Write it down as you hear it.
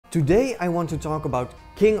Today I want to talk about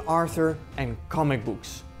King Arthur and comic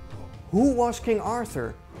books. Who was King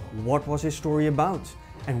Arthur? What was his story about?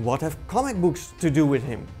 And what have comic books to do with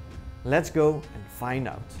him? Let's go and find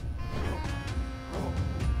out.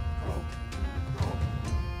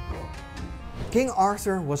 King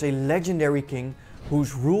Arthur was a legendary king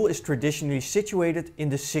whose rule is traditionally situated in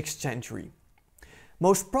the 6th century.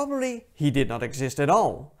 Most probably he did not exist at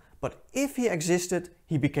all, but if he existed,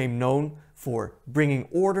 he became known for bringing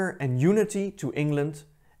order and unity to England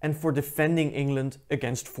and for defending England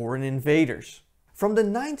against foreign invaders. From the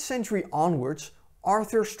 9th century onwards,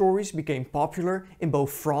 Arthur stories became popular in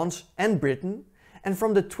both France and Britain, and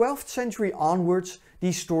from the 12th century onwards,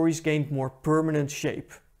 these stories gained more permanent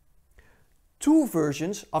shape. Two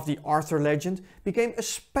versions of the Arthur legend became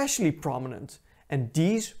especially prominent, and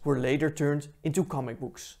these were later turned into comic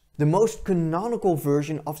books. The most canonical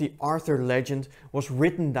version of the Arthur legend was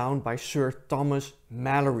written down by Sir Thomas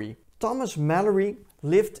Malory. Thomas Malory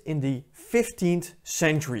lived in the 15th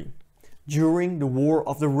century, during the War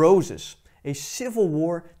of the Roses, a civil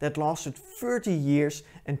war that lasted 30 years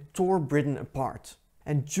and tore Britain apart.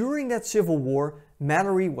 And during that civil war,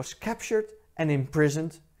 Malory was captured and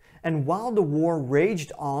imprisoned, and while the war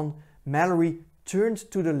raged on, Malory turned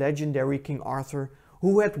to the legendary King Arthur,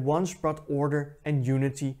 who had once brought order and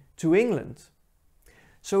unity to England.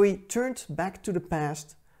 So he turned back to the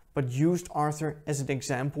past, but used Arthur as an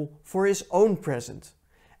example for his own present.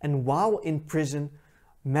 And while in prison,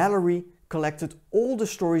 Malory collected all the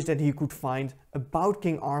stories that he could find about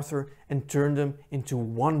King Arthur and turned them into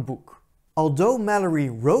one book. Although Malory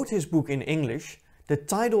wrote his book in English, the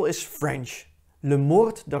title is French, Le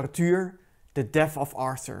Morte d'Arthur, The Death of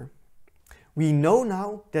Arthur. We know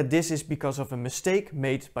now that this is because of a mistake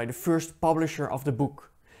made by the first publisher of the book.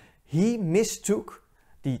 He mistook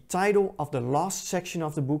the title of the last section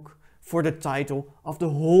of the book for the title of the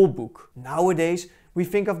whole book. Nowadays, we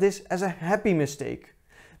think of this as a happy mistake,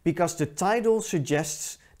 because the title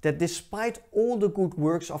suggests that despite all the good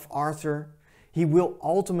works of Arthur, he will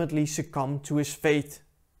ultimately succumb to his fate.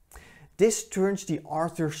 This turns the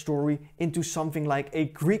Arthur story into something like a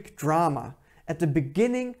Greek drama. At the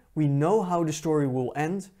beginning, we know how the story will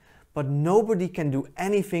end, but nobody can do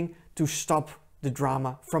anything to stop the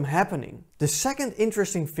drama from happening. The second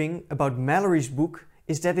interesting thing about Malory's book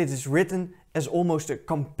is that it is written as almost a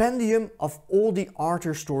compendium of all the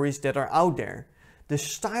Arthur stories that are out there. The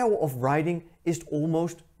style of writing is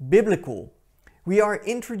almost biblical. We are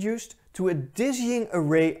introduced to a dizzying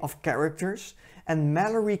array of characters, and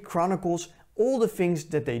Malory chronicles all the things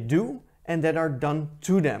that they do and that are done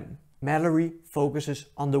to them. Malory focuses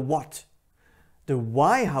on the what. The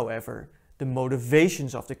why, however, the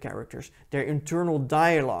motivations of the characters, their internal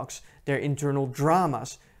dialogues, their internal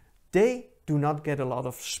dramas, they do not get a lot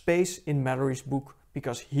of space in Malory's book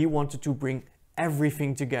because he wanted to bring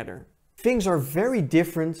everything together. Things are very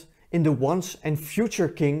different in The Once and Future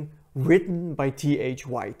King, written by T.H.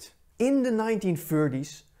 White. In the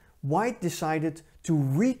 1930s, White decided to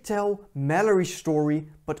retell Malory's story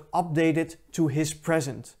but update it to his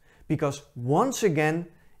present, because once again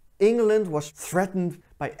England was threatened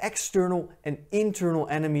by external and internal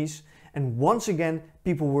enemies, and once again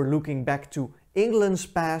people were looking back to England's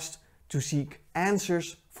past to seek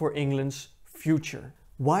answers for England's future.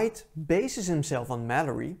 White bases himself on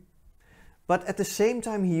Malory, but at the same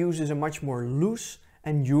time he uses a much more loose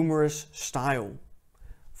and humorous style.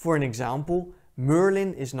 For an example,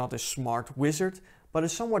 Merlin is not a smart wizard, but a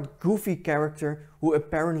somewhat goofy character who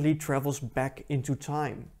apparently travels back into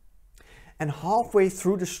time. And halfway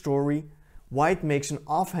through the story, White makes an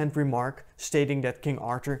offhand remark stating that King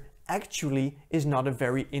Arthur actually is not a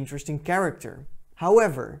very interesting character.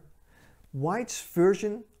 However, White's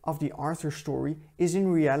version of the Arthur story is in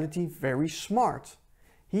reality very smart.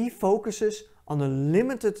 He focuses on a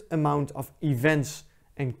limited amount of events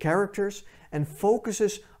and characters and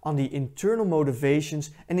focuses on the internal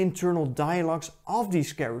motivations and internal dialogues of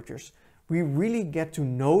these characters. We really get to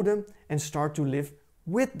know them and start to live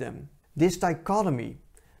with them. This dichotomy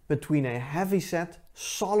between a heavyset,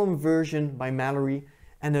 solemn version by Malory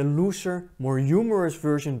and a looser, more humorous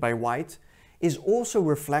version by White is also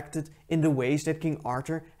reflected in the ways that King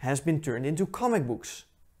Arthur has been turned into comic books.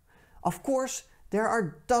 Of course, there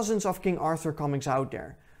are dozens of King Arthur comics out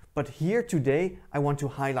there, but here today I want to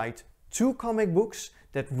highlight two comic books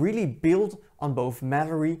that really build on both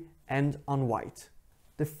Malory and on White.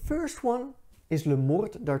 The first one is Le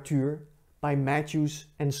Morte d'Arthur by Matthews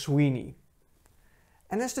and Sweeney.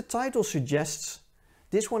 And as the title suggests,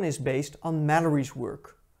 this one is based on Malory's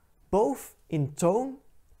work, both in tone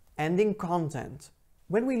and in content.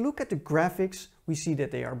 When we look at the graphics, we see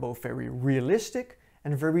that they are both very realistic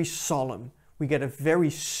and very solemn. We get a very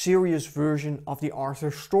serious version of the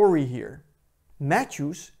Arthur story here.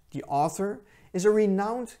 Matthews, the author, is a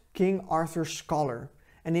renowned King Arthur scholar,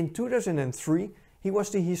 and in 2003 he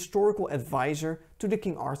was the historical advisor to the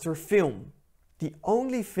King Arthur film. The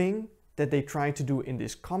only thing that they try to do in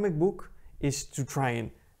this comic book is to try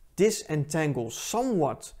and disentangle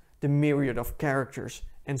somewhat the myriad of characters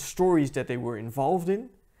and stories that they were involved in,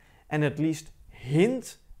 and at least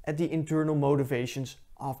hint at the internal motivations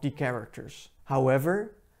of the characters.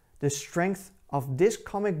 However, the strength of this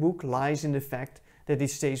comic book lies in the fact that it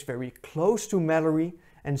stays very close to Malory,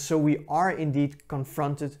 and so we are indeed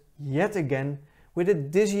confronted yet again with a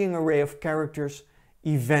dizzying array of characters,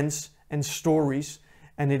 events and stories,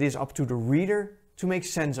 and it is up to the reader to make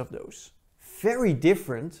sense of those. Very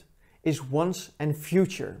different is Once and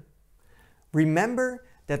Future. Remember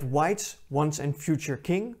that White's Once and Future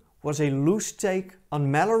King was a loose take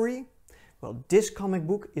on Malory? Well, this comic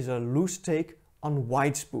book is a loose take on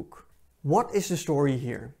White's book. What is the story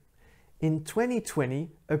here? In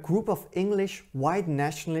 2020, a group of English white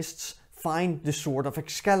nationalists find the sword of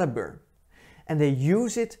Excalibur, and they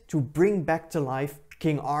use it to bring back to life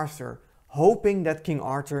King Arthur, hoping that King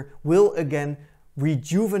Arthur will again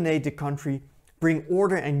rejuvenate the country, bring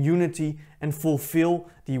order and unity, and fulfill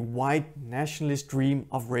the white nationalist dream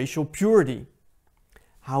of racial purity.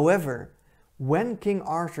 However, when King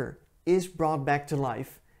Arthur is brought back to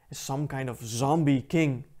life as some kind of zombie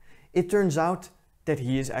king, it turns out that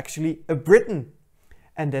he is actually a Briton,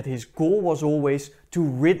 and that his goal was always to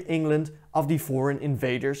rid England of the foreign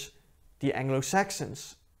invaders, the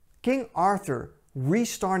Anglo-Saxons. King Arthur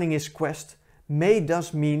restarting his quest may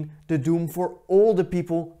thus mean the doom for all the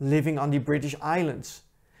people living on the British Islands.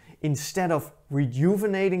 Instead of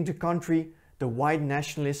rejuvenating the country, the white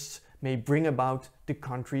nationalists may bring about the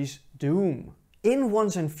country's doom. In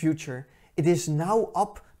Once and Future, it is now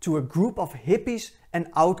up to a group of hippies and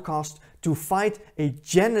outcasts to fight a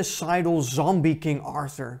genocidal zombie King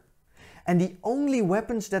Arthur. And the only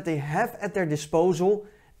weapons that they have at their disposal,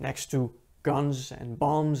 next to guns and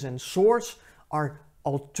bombs and swords, are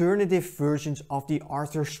alternative versions of the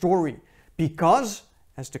Arthur story. Because,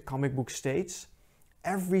 as the comic book states,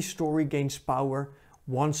 every story gains power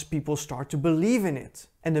once people start to believe in it.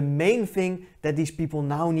 And the main thing that these people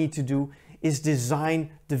now need to do is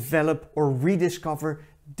design, develop or rediscover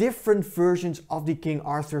different versions of the King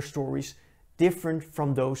Arthur stories, different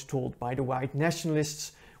from those told by the white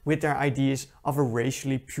nationalists with their ideas of a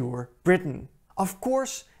racially pure Britain. Of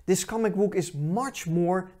course, this comic book is much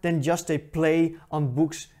more than just a play on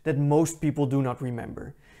books that most people do not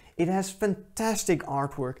remember. It has fantastic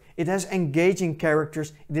artwork, it has engaging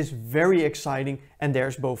characters, it is very exciting, and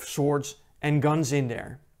there's both swords and guns in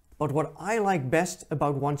there. But what I like best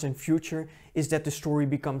about Once and Future is that the story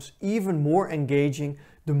becomes even more engaging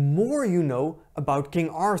the more you know about King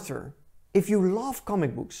Arthur. If you love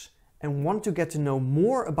comic books and want to get to know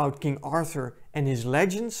more about King Arthur and his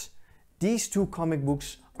legends, these two comic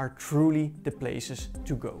books are truly the places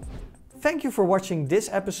to go. Thank you for watching this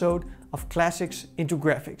episode of Classics into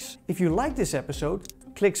Graphics. If you like this episode,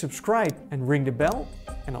 click subscribe and ring the bell,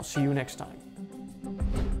 and I'll see you next time.